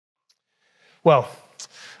Well,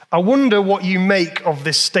 I wonder what you make of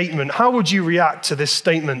this statement. How would you react to this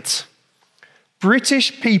statement?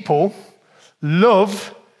 British people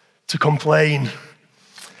love to complain.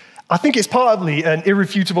 I think it's partly an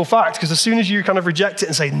irrefutable fact, because as soon as you kind of reject it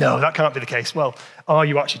and say, no, that can't be the case, well, are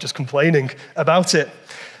you actually just complaining about it?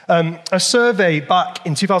 A survey back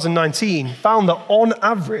in 2019 found that on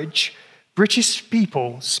average, British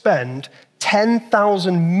people spend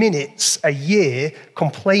 10,000 minutes a year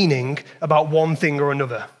complaining about one thing or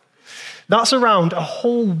another. That's around a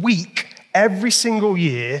whole week every single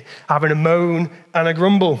year having a moan and a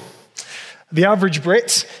grumble. The average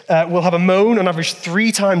Brit will have a moan on average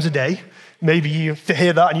 3 times a day. Maybe you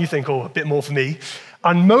hear that and you think, oh, a bit more for me.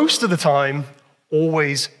 And most of the time,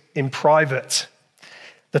 always in private.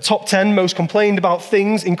 The top 10 most complained about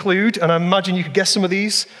things include, and I imagine you could guess some of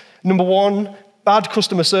these. Number 1, bad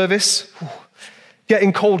customer service.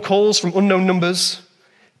 Getting cold calls from unknown numbers.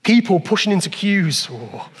 People pushing into queues.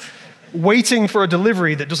 Waiting for a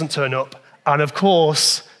delivery that doesn't turn up. And of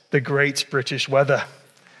course, the great British weather.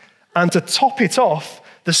 And to top it off,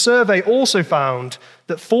 the survey also found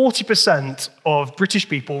that 40% of British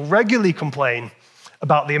people regularly complain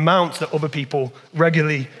about the amount that other people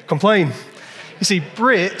regularly complain. You see,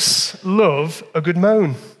 Brits love a good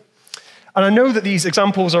moan. And I know that these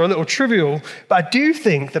examples are a little trivial, but I do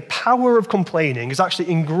think the power of complaining is actually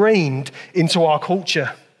ingrained into our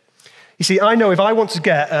culture. You see, I know if I want to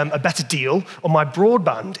get a better deal on my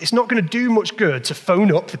broadband, it's not going to do much good to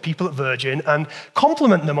phone up the people at Virgin and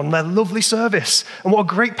compliment them on their lovely service and what a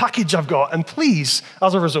great package I've got. And please,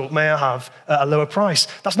 as a result, may I have a lower price?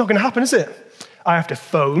 That's not going to happen, is it? I have to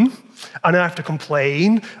phone and I have to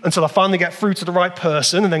complain until I finally get through to the right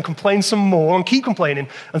person, and then complain some more and keep complaining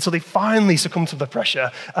until they finally succumb to the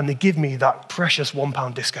pressure and they give me that precious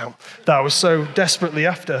 £1 discount that I was so desperately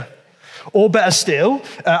after. Or better still,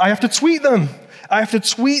 I have to tweet them. I have to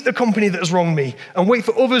tweet the company that has wronged me and wait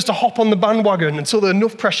for others to hop on the bandwagon until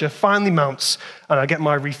enough pressure finally mounts and I get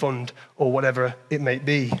my refund or whatever it may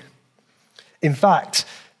be. In fact,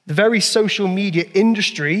 the very social media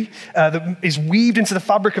industry that is weaved into the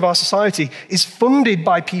fabric of our society is funded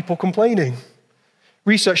by people complaining.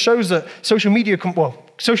 Research shows that social media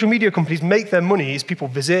companies make their money as people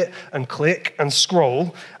visit and click and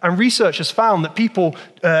scroll. And research has found that people,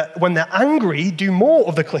 when they're angry, do more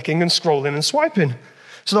of the clicking and scrolling and swiping.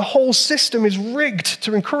 So the whole system is rigged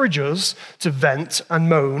to encourage us to vent and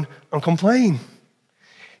moan and complain.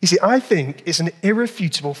 You see, I think it's an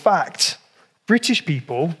irrefutable fact. British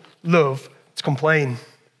people love to complain.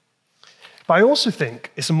 But I also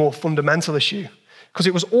think it's a more fundamental issue, because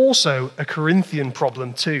it was also a Corinthian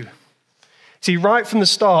problem too. See, right from the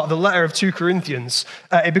start of the letter of 2 Corinthians,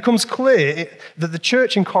 it becomes clear that the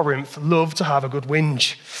church in Corinth loved to have a good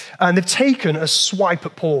whinge. And they've taken a swipe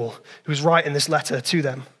at Paul, who's writing this letter to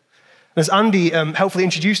them. And as Andy helpfully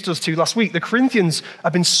introduced us to last week, the Corinthians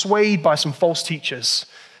have been swayed by some false teachers,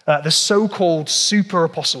 the so-called super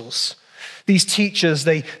apostles. These teachers,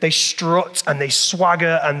 they strut and they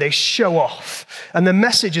swagger and they show off. And their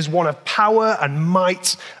message is one of power and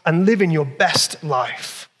might and living your best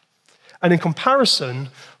life. And in comparison,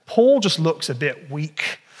 Paul just looks a bit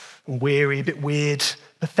weak and weary, a bit weird,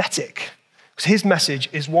 pathetic. Because his message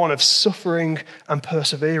is one of suffering and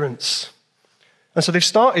perseverance. And so they've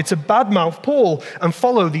started to badmouth Paul and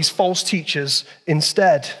follow these false teachers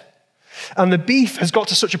instead. And the beef has got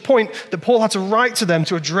to such a point that Paul had to write to them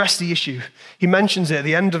to address the issue. He mentions it at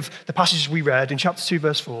the end of the passage we read in chapter 2,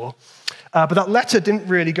 verse 4. But that letter didn't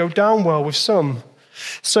really go down well with some.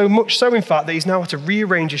 So much so, in fact, that he's now had to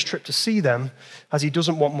rearrange his trip to see them as he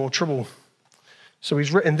doesn't want more trouble. So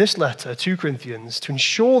he's written this letter to Corinthians to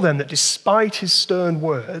ensure them that despite his stern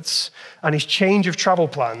words and his change of travel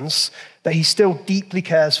plans, that he still deeply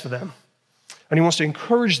cares for them. And he wants to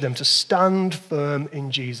encourage them to stand firm in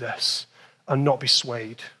Jesus and not be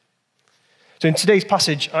swayed. So in today's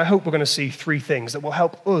passage, I hope we're going to see 3 things that will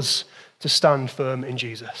help us to stand firm in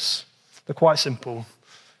Jesus. They're quite simple.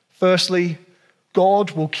 Firstly,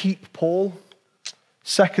 God will keep Paul.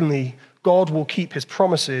 Secondly, God will keep his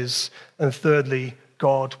promises. And thirdly,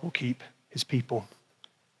 God will keep his people.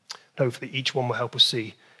 Hopefully each one will help us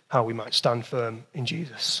see how we might stand firm in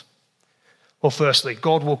Jesus. Well, firstly,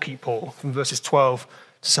 God will keep Paul, from verses 12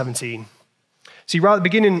 to 17. See, right at the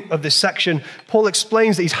beginning of this section, Paul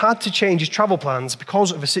explains that he's had to change his travel plans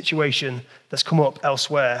because of a situation that's come up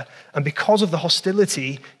elsewhere and because of the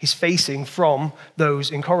hostility he's facing from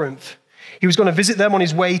those in Corinth. He was going to visit them on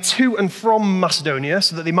his way to and from Macedonia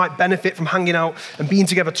so that they might benefit from hanging out and being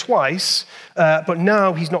together twice, but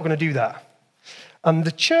now he's not going to do that. And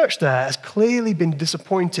the church there has clearly been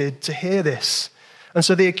disappointed to hear this. And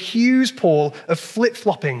so they accuse Paul of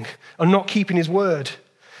flip-flopping and not keeping his word.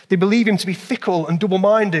 They believe him to be fickle and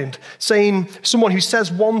double-minded, saying someone who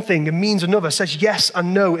says one thing and means another, says yes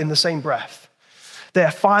and no in the same breath.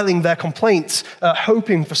 They're filing their complaints,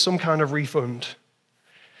 hoping for some kind of refund.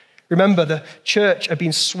 Remember, the church are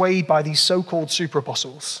being swayed by these so-called super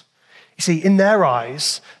apostles. You see, in their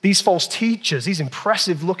eyes, these false teachers, these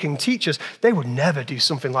impressive-looking teachers, they would never do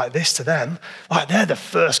something like this to them. Like, they're the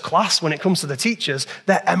first class when it comes to the teachers.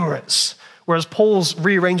 They're Emirates. Whereas Paul's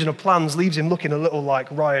rearranging of plans leaves him looking a little like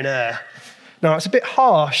Ryanair. Now, it's a bit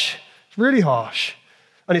harsh. It's really harsh.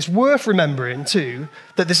 And it's worth remembering, too,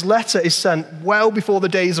 that this letter is sent well before the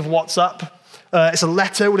days of WhatsApp. It's a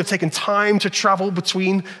letter that would have taken time to travel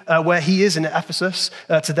between where he is in Ephesus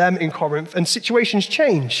to them in Corinth. And situations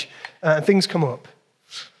change and things come up.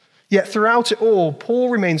 Yet throughout it all, Paul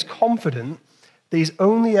remains confident that he's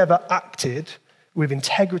only ever acted with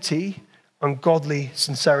integrity and godly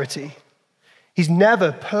sincerity. He's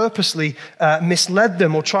never purposely misled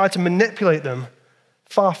them or tried to manipulate them.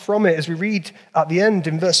 Far from it, as we read at the end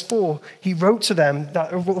in verse 4, he wrote to them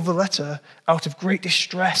of the letter out of great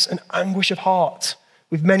distress and anguish of heart,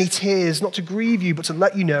 with many tears, not to grieve you, but to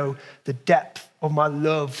let you know the depth of my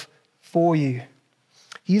love for you.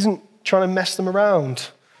 He isn't trying to mess them around.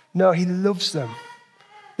 No, he loves them.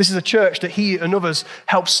 This is a church that he and others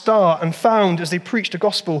helped start and found as they preached the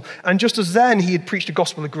gospel. And just as then he had preached the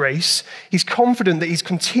gospel of grace, he's confident that he's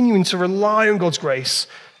continuing to rely on God's grace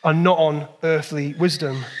and not on earthly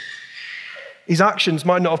wisdom. His actions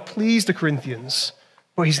might not have pleased the Corinthians,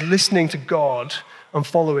 but he's listening to God and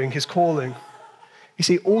following his calling. You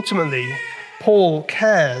see, ultimately, Paul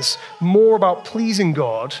cares more about pleasing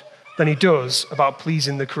God than he does about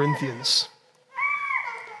pleasing the Corinthians.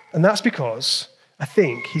 And that's because I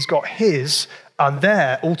think he's got his and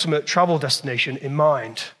their ultimate travel destination in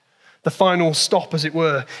mind. The final stop, as it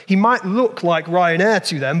were. He might look like Ryanair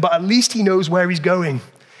to them, but at least he knows where he's going.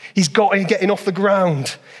 He's getting off the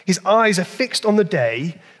ground. His eyes are fixed on the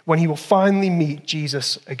day when he will finally meet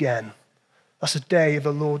Jesus again. That's the day of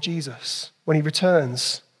the Lord Jesus, when he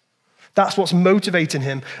returns. That's what's motivating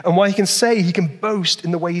him and why he can say he can boast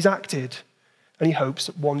in the way he's acted. And he hopes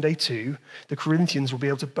that one day too, the Corinthians will be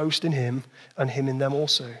able to boast in him and him in them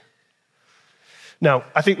also. Now,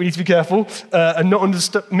 I think we need to be careful and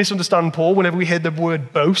not misunderstand Paul whenever we hear the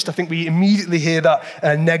word boast. I think we immediately hear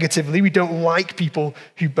that negatively. We don't like people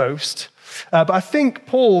who boast. But I think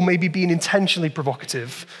Paul may be being intentionally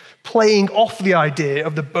provocative, playing off the idea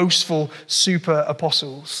of the boastful super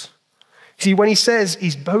apostles. See, when he says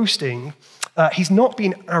he's boasting, he's not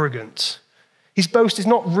being arrogant. His boast is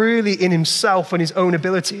not really in himself and his own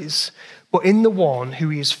abilities, but in the one who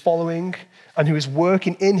he is following and who is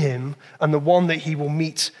working in him, and the one that he will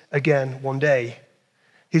meet again one day.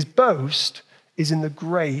 His boast is in the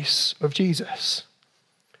grace of Jesus.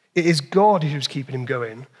 It is God who is keeping him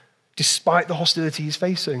going, despite the hostility he's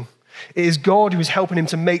facing. It is God who is helping him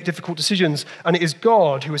to make difficult decisions, and it is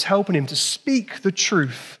God who is helping him to speak the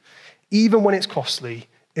truth, even when it's costly,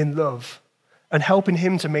 in love, and helping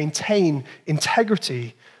him to maintain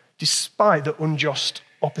integrity despite the unjust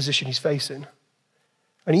opposition he's facing.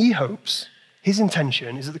 And he hopes, his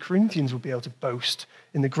intention is that the Corinthians will be able to boast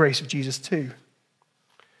in the grace of Jesus too.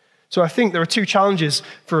 So I think there are two challenges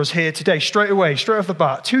for us here today, straight off the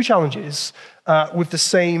bat, two challenges with the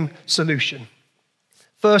same solution.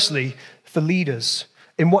 Firstly, for leaders,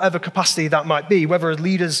 in whatever capacity that might be, whether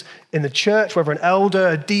leaders in the church, whether an elder,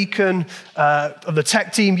 a deacon, of the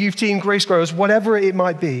tech team, youth team, grace growers, whatever it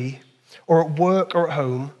might be, or at work or at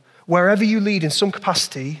home, wherever you lead in some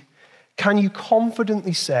capacity, can you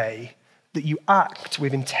confidently say that you act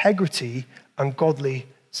with integrity and godly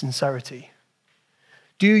sincerity?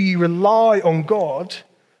 Do you rely on God,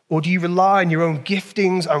 or do you rely on your own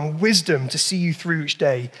giftings and wisdom to see you through each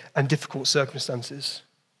day and difficult circumstances?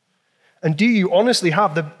 And do you honestly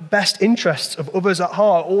have the best interests of others at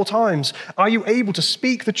heart at all times? Are you able to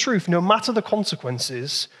speak the truth no matter the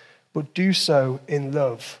consequences, but do so in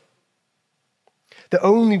love? The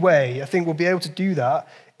only way I think we'll be able to do that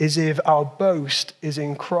is if our boast is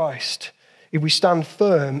in Christ, if we stand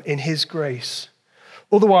firm in his grace.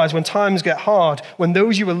 Otherwise, when times get hard, when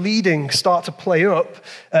those you are leading start to play up,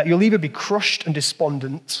 you'll either be crushed and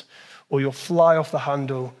despondent, or you'll fly off the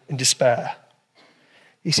handle in despair.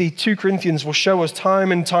 You see, 2 Corinthians will show us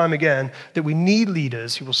time and time again that we need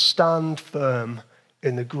leaders who will stand firm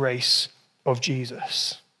in the grace of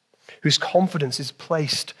Jesus, whose confidence is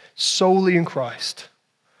placed solely in Christ.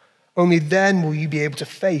 Only then will you be able to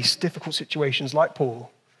face difficult situations like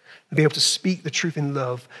Paul and be able to speak the truth in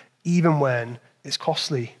love, even when it's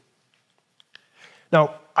costly.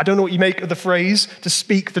 Now, I don't know what you make of the phrase, to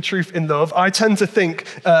speak the truth in love. I tend to think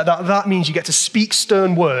that means you get to speak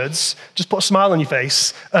stern words, just put a smile on your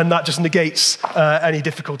face, and that just negates any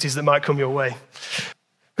difficulties that might come your way.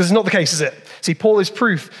 Because it's not the case, is it? See, Paul is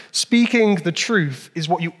proof. Speaking the truth is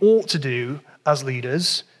what you ought to do as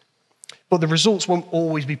leaders, but the results won't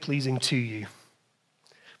always be pleasing to you.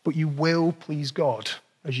 But you will please God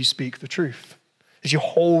as you speak the truth, as you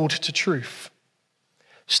hold to truth.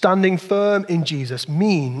 Standing firm in Jesus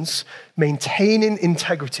means maintaining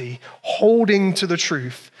integrity, holding to the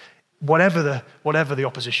truth, whatever the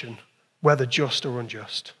opposition, whether just or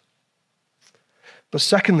unjust. But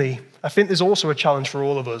secondly, I think there's also a challenge for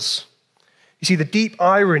all of us. You see, the deep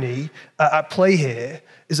irony at play here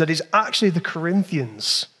is that it's actually the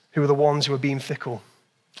Corinthians who are the ones who are being fickle,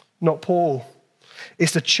 not Paul.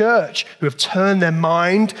 It's the church who have turned their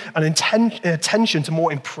mind and attention to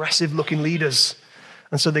more impressive-looking leaders.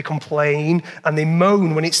 And so they complain and they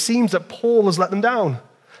moan when it seems that Paul has let them down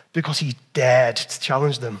because he dared to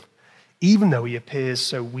challenge them, even though he appears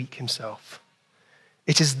so weak himself.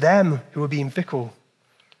 It is them who are being fickle.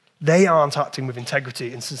 They aren't acting with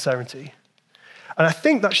integrity and sincerity. And I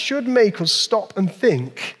think that should make us stop and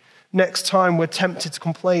think next time we're tempted to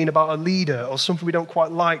complain about a leader or something we don't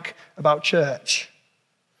quite like about church.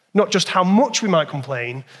 Not just how much we might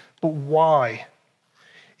complain, but why.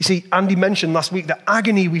 You see, Andy mentioned last week the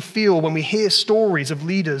agony we feel when we hear stories of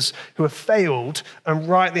leaders who have failed and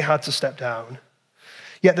rightly had to step down.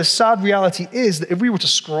 Yet the sad reality is that if we were to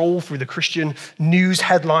scroll through the Christian news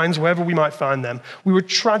headlines, wherever we might find them, we would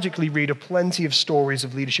tragically read of plenty of stories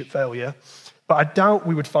of leadership failure, but I doubt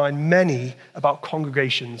we would find many about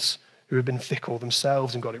congregations who have been fickle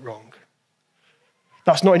themselves and got it wrong.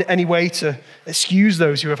 That's not in any way to excuse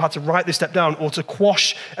those who have had to rightly step down or to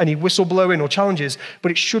quash any whistleblowing or challenges,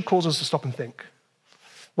 but it should cause us to stop and think.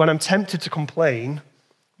 When I'm tempted to complain,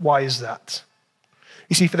 why is that?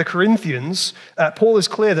 You see, for the Corinthians, Paul is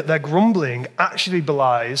clear that their grumbling actually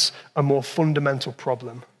belies a more fundamental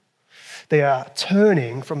problem. They are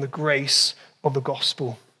turning from the grace of the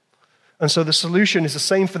gospel. And so the solution is the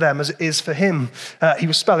same for them as it is for him. He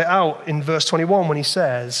will spell it out in verse 21 when he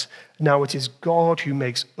says, "Now it is God who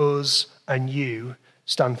makes us and you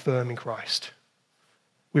stand firm in Christ."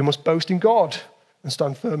 We must boast in God and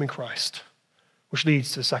stand firm in Christ, which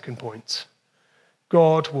leads to the second point.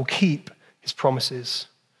 God will keep his promises.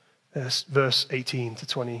 Verse 18 to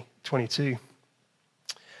 22.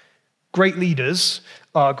 Great leaders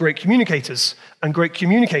are great communicators, and great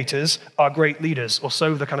communicators are great leaders, or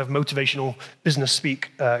so the kind of motivational business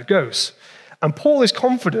speak goes. And Paul is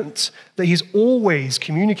confident that he's always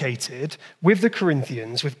communicated with the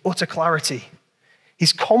Corinthians with utter clarity.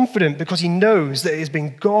 He's confident because he knows that it has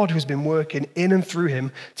been God who's been working in and through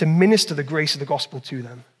him to minister the grace of the gospel to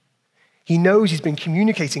them. He knows he's been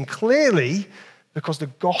communicating clearly because the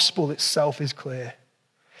gospel itself is clear.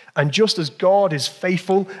 And just as God is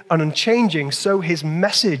faithful and unchanging, so his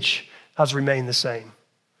message has remained the same.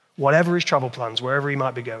 Whatever his travel plans, wherever he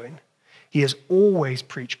might be going, he has always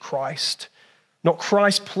preached Christ. Not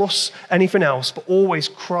Christ plus anything else, but always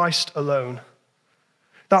Christ alone.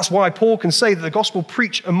 That's why Paul can say that the gospel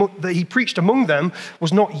that he preached among them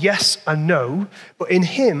was not yes and no, but in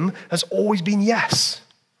him has always been yes.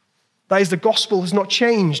 That is, the gospel has not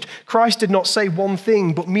changed. Christ did not say one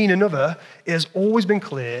thing but mean another. It has always been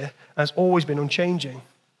clear and has always been unchanging.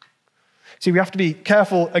 See, we have to be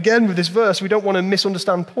careful again with this verse. We don't want to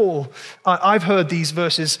misunderstand Paul. I've heard these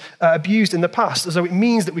verses abused in the past as though it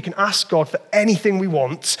means that we can ask God for anything we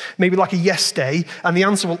want, maybe like a yes day, and the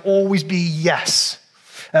answer will always be yes.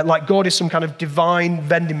 Like God is some kind of divine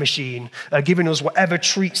vending machine giving us whatever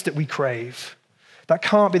treats that we crave. That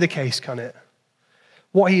can't be the case, can it?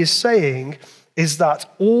 What he is saying is that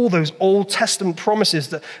all those Old Testament promises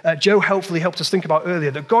that Joe helpfully helped us think about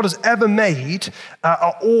earlier, that God has ever made,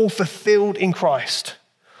 are all fulfilled in Christ.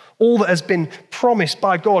 All that has been promised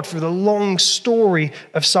by God through the long story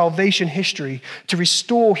of salvation history to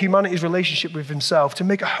restore humanity's relationship with himself, to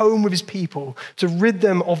make a home with his people, to rid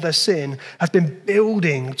them of their sin, has been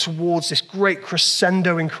building towards this great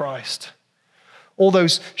crescendo in Christ. All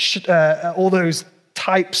those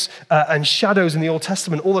types and shadows in the Old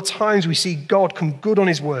Testament, all the times we see God come good on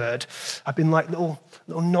his word, have been like little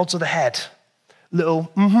nods of the head,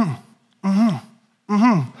 little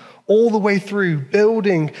all the way through,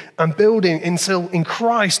 building and building until in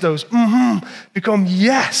Christ those become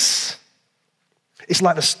yes. It's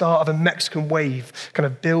like the start of a Mexican wave, kind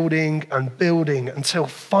of building and building until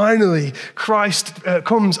finally Christ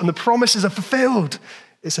comes and the promises are fulfilled.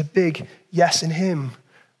 It's a big yes in him.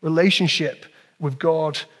 Relationship with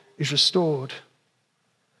God is restored.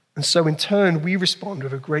 And so in turn, we respond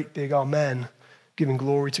with a great big amen, giving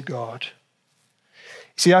glory to God.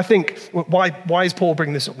 See, I think, why is Paul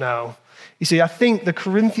bringing this up now? You see, I think the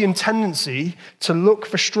Corinthian tendency to look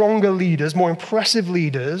for stronger leaders, more impressive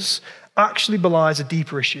leaders, actually belies a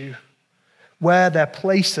deeper issue, where they're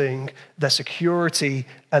placing their security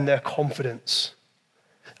and their confidence.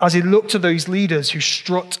 As they look to those leaders who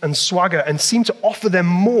strut and swagger and seem to offer them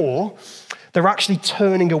more, they're actually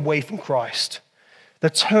turning away from Christ. They're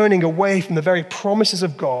turning away from the very promises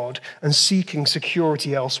of God and seeking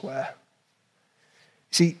security elsewhere.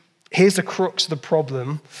 See, here's the crux of the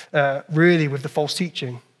problem, really, with the false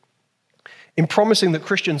teaching. In promising that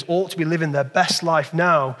Christians ought to be living their best life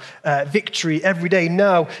now, victory every day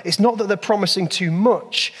now, it's not that they're promising too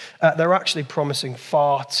much, they're actually promising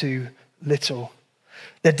far too little.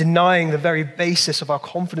 They're denying the very basis of our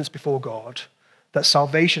confidence before God, that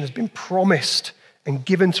salvation has been promised and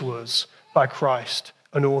given to us by Christ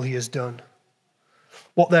and all he has done.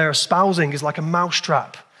 What they're espousing is like a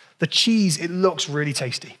mousetrap. The cheese, it looks really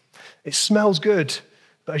tasty. It smells good,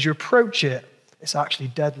 but as you approach it, it's actually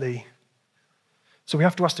deadly. So we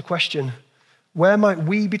have to ask the question, where might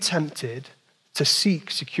we be tempted to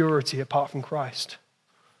seek security apart from Christ?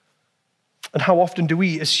 And how often do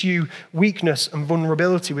we eschew weakness and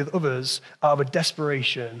vulnerability with others out of a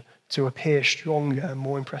desperation to appear stronger and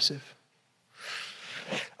more impressive?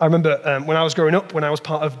 I remember when I was growing up, when I was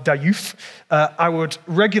part of Da Youth, I would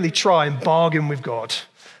regularly try and bargain with God.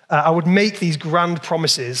 I would make these grand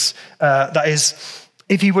promises, that is,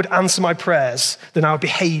 if he would answer my prayers, then I would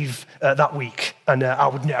behave that week. And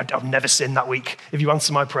I'll never sin that week. If you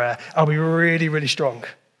answer my prayer, I'll be really, really strong.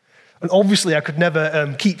 And obviously, I could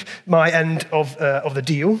never keep my end of the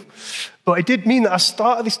deal. But it did mean that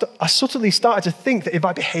I subtly started to think that if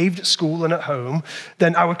I behaved at school and at home,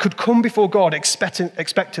 then I could come before God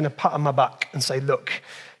expecting a pat on my back and say, look,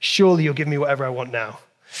 surely you'll give me whatever I want now.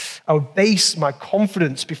 I would base my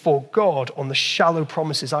confidence before God on the shallow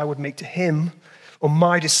promises I would make to him, or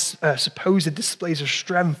my supposed displays of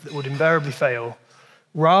strength that would invariably fail,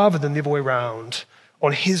 rather than the other way around,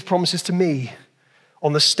 on his promises to me,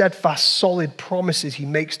 on the steadfast, solid promises he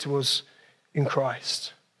makes to us in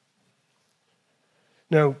Christ.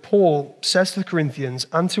 No, Paul says to the Corinthians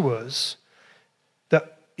and to us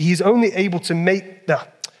that he's only able to make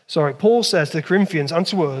that. Paul says to the Corinthians and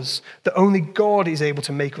to us that only God is able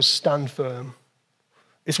to make us stand firm.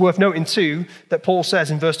 It's worth noting too that Paul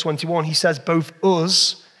says in verse 21, he says both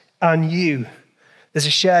us and you. There's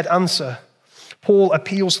a shared answer. Paul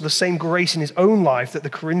appeals to the same grace in his own life that the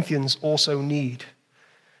Corinthians also need.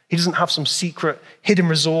 He doesn't have some secret hidden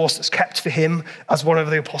resource that's kept for him as one of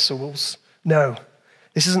the apostles. No,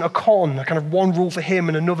 this isn't a kind of one rule for him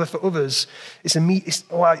and another for others.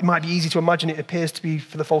 It might be easy to imagine it appears to be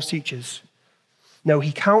for the false teachers. No,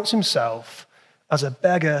 he counts himself as a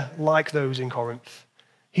beggar like those in Corinth.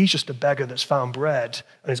 He's just a beggar that's found bread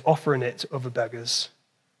and is offering it to other beggars.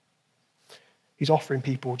 He's offering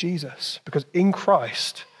people Jesus because in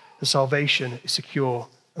Christ, the salvation is secure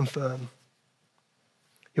and firm.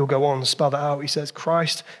 He'll go on and spell that out. He says,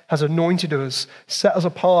 Christ has anointed us, set us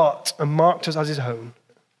apart, and marked us as his own.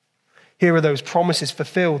 Here are those promises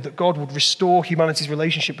fulfilled that God would restore humanity's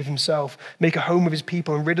relationship with himself, make a home with his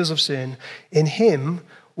people, and rid us of sin. In him,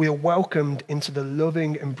 we are welcomed into the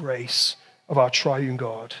loving embrace of our triune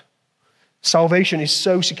God. Salvation is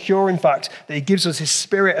so secure, in fact, that he gives us his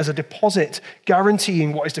Spirit as a deposit,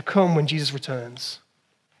 guaranteeing what is to come when Jesus returns.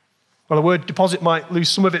 Well, the word deposit might lose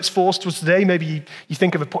some of its force to us today. Maybe you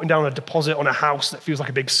think of putting down a deposit on a house that feels like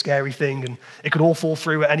a big scary thing and it could all fall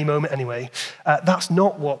through at any moment anyway. That's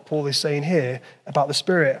not what Paul is saying here about the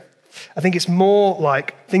Spirit. I think it's more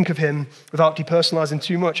like, think of him, without depersonalizing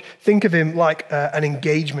too much, think of him like an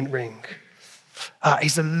engagement ring.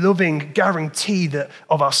 He's the loving guarantee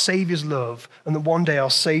of our Savior's love and that one day our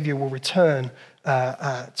Savior will return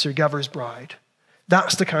to gather his bride.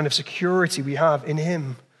 That's the kind of security we have in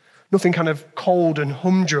him. Nothing kind of cold and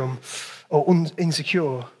humdrum or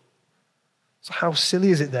insecure. So how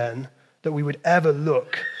silly is it then that we would ever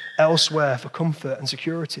look elsewhere for comfort and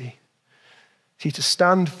security? See, to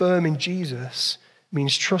stand firm in Jesus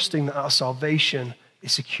means trusting that our salvation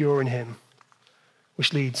is secure in him,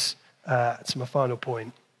 which leads to my final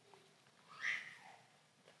point.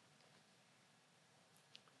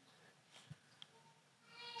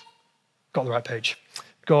 Got the right page.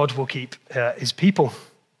 God will keep his people.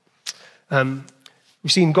 We've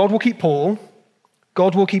seen God will keep Paul,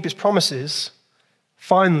 God will keep his promises.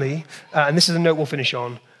 Finally, and this is a note we'll finish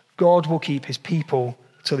on, God will keep his people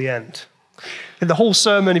till the end. In the whole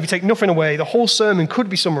sermon, if you take nothing away, the whole sermon could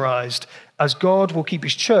be summarized as God will keep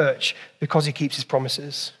his church because he keeps his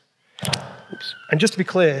promises. And just to be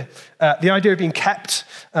clear, the idea of being kept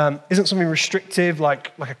isn't something restrictive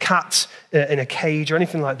like a cat in a cage or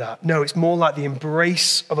anything like that. No, it's more like the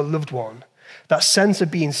embrace of a loved one, that sense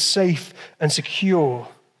of being safe and secure.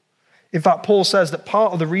 In fact, Paul says that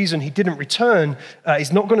part of the reason he didn't return,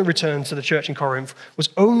 he's not going to return to the church in Corinth, was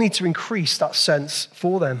only to increase that sense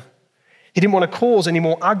for them. He didn't want to cause any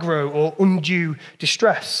more aggro or undue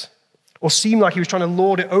distress, or seem like he was trying to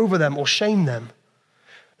lord it over them or shame them.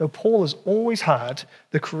 No, Paul has always had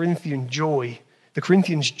the Corinthians'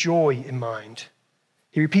 joy in mind.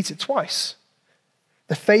 He repeats it twice.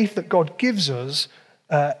 The faith that God gives us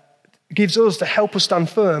to help us stand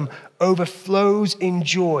firm overflows in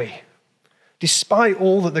joy. Despite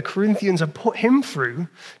all that the Corinthians have put him through,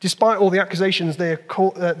 despite all the accusations they're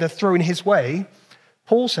throwing his way,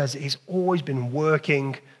 Paul says that he's always been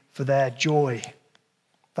working for their joy.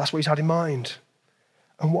 That's what he's had in mind.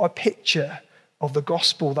 And what a picture of the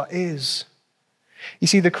gospel that is. You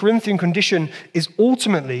see, the Corinthian condition is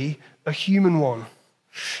ultimately a human one.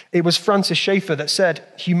 It was Francis Schaeffer that said,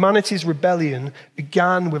 humanity's rebellion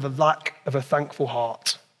began with a lack of a thankful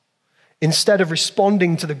heart. Instead of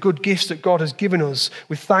responding to the good gifts that God has given us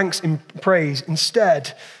with thanks and praise,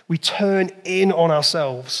 instead, we turn in on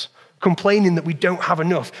ourselves, complaining that we don't have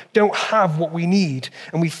enough, don't have what we need,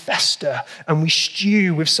 and we fester and we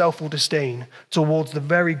stew with self disdain towards the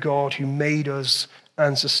very God who made us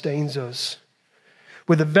and sustains us.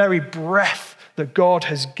 With the very breath that God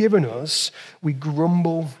has given us, we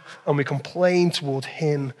grumble and we complain towards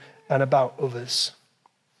him and about others.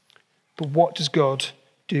 But what does God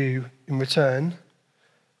do in return?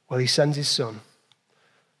 Well, he sends his son,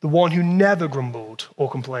 the one who never grumbled or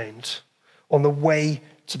complained, on the way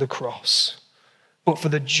to the cross. But for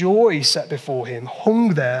the joy set before him,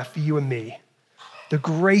 hung there for you and me, the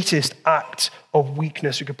greatest act of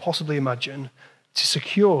weakness we could possibly imagine, to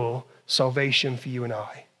secure salvation for you and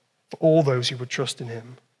I, for all those who would trust in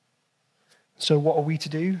him. So what are we to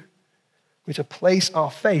do? We're to place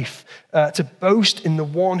our faith, to boast in the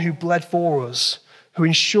one who bled for us, who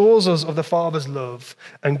ensures us of the Father's love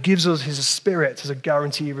and gives us his Spirit as a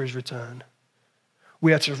guarantee of his return.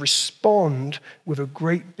 We are to respond with a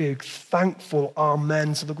great big thankful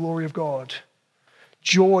amen to the glory of God.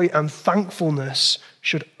 Joy and thankfulness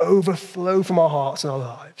should overflow from our hearts and our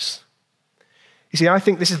lives. You see, I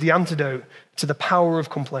think this is the antidote to the power of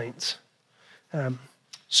complaint.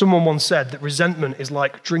 Someone once said that resentment is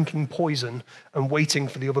like drinking poison and waiting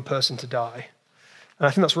for the other person to die. And I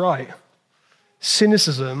think that's right.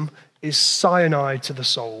 Cynicism is cyanide to the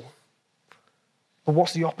soul. But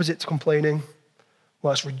what's the opposite to complaining?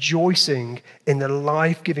 Well, it's rejoicing in the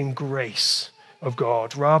life-giving grace of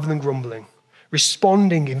God rather than grumbling,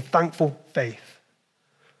 responding in thankful faith.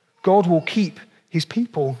 God will keep his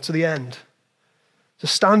people to the end. So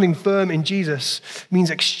standing firm in Jesus means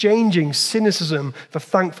exchanging cynicism for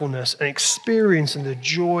thankfulness and experiencing the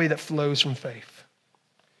joy that flows from faith.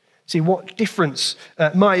 See, what difference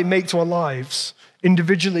might it make to our lives,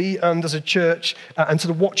 individually and as a church, and to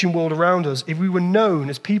the watching world around us, if we were known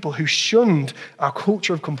as people who shunned our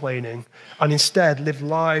culture of complaining and instead lived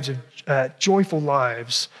lives of joyful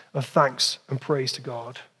lives of thanks and praise to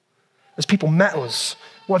God? As people met us,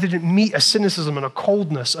 what if they didn't meet a cynicism and a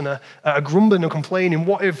coldness and a grumbling and complaining?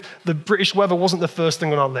 What if the British weather wasn't the first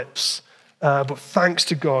thing on our lips? But thanks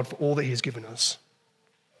to God for all that he has given us.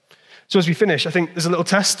 So as we finish, I think there's a little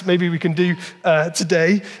test maybe we can do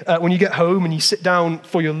today. When you get home and you sit down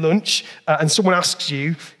for your lunch and someone asks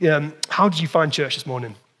you, how did you find church this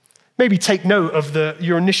morning? Maybe take note of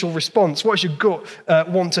your initial response. What does your gut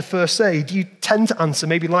want to first say? Do you tend to answer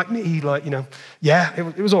maybe like me, yeah,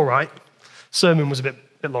 it was all right. Sermon was a bit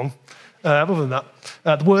long. Other than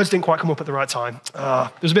that, the words didn't quite come up at the right time.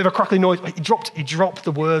 There was a bit of a crackling noise. He dropped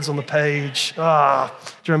the words on the page. Do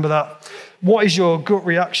you remember that? What is your gut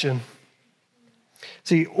reaction?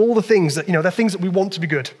 See, all the things that, they're things that we want to be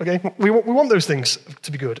good, okay? We want those things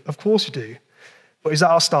to be good. Of course we do. But is that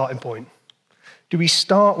our starting point? Do we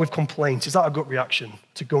start with complaint? Is that our gut reaction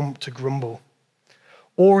to grumble?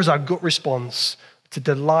 Or is our gut response to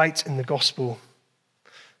delight in the gospel?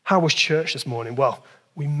 How was church this morning? Well,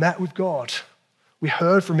 we met with God. We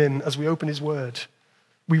heard from him as we opened his word.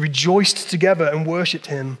 We rejoiced together and worshipped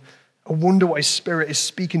him. I wonder what his Spirit is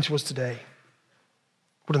speaking to us today.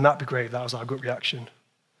 Wouldn't that be great if that was our gut reaction?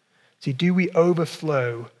 See, do we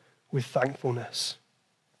overflow with thankfulness?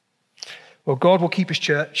 Well, God will keep his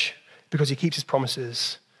church because he keeps his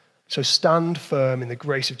promises. So stand firm in the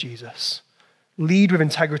grace of Jesus. Lead with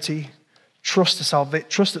integrity. Trust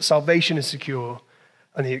that salvation is secure.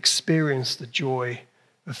 And experience the joy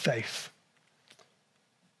of faith.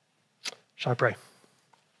 Shall I pray?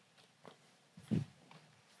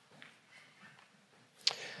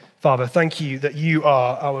 Father, thank you that you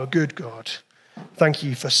are our good God. Thank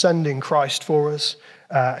you for sending Christ for us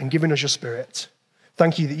and giving us your Spirit.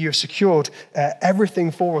 Thank you that you have secured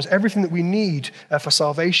everything for us, everything that we need for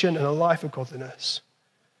salvation and a life of godliness.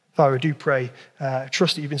 Father, I do pray,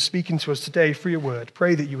 trust that you've been speaking to us today through your word.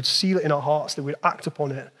 Pray that you would seal it in our hearts, that we'd act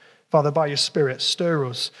upon it. Father, by your Spirit, stir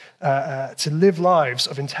us to live lives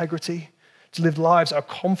of integrity, to live lives that are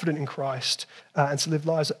confident in Christ, and to live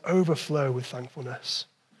lives that overflow with thankfulness.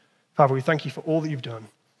 Father, we thank you for all that you've done.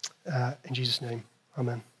 In Jesus' name,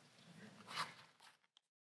 amen.